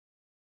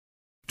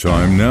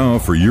Time now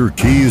for your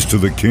keys to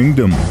the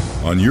kingdom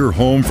on your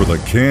home for the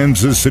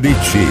Kansas City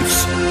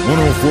Chiefs.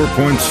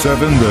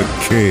 104.7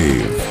 The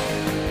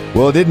Cave.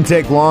 Well, it didn't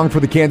take long for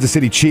the Kansas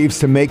City Chiefs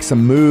to make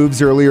some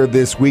moves. Earlier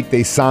this week,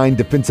 they signed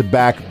defensive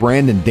back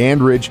Brandon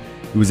Dandridge,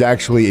 who was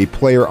actually a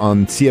player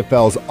on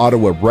CFL's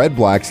Ottawa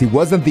Redblacks. He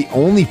wasn't the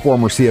only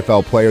former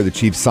CFL player the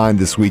Chiefs signed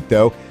this week,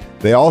 though.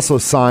 They also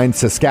signed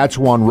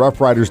Saskatchewan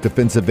Roughriders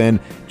defensive end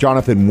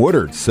Jonathan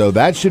Woodard, so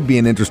that should be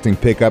an interesting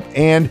pickup.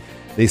 And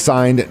they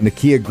signed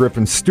Nakia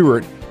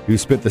Griffin-Stewart, who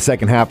spent the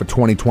second half of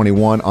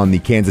 2021 on the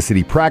Kansas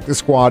City practice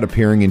squad,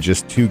 appearing in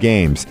just 2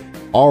 games.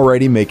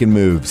 Already making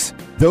moves.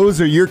 Those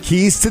are your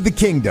keys to the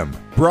kingdom.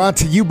 Brought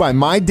to you by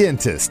My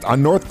Dentist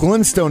on North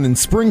Glenstone in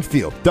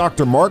Springfield.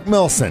 Dr. Mark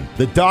Melson,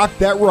 the doc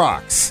that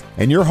rocks.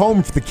 And your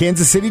home for the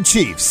Kansas City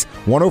Chiefs,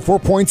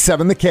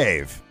 104.7 The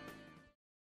Cave.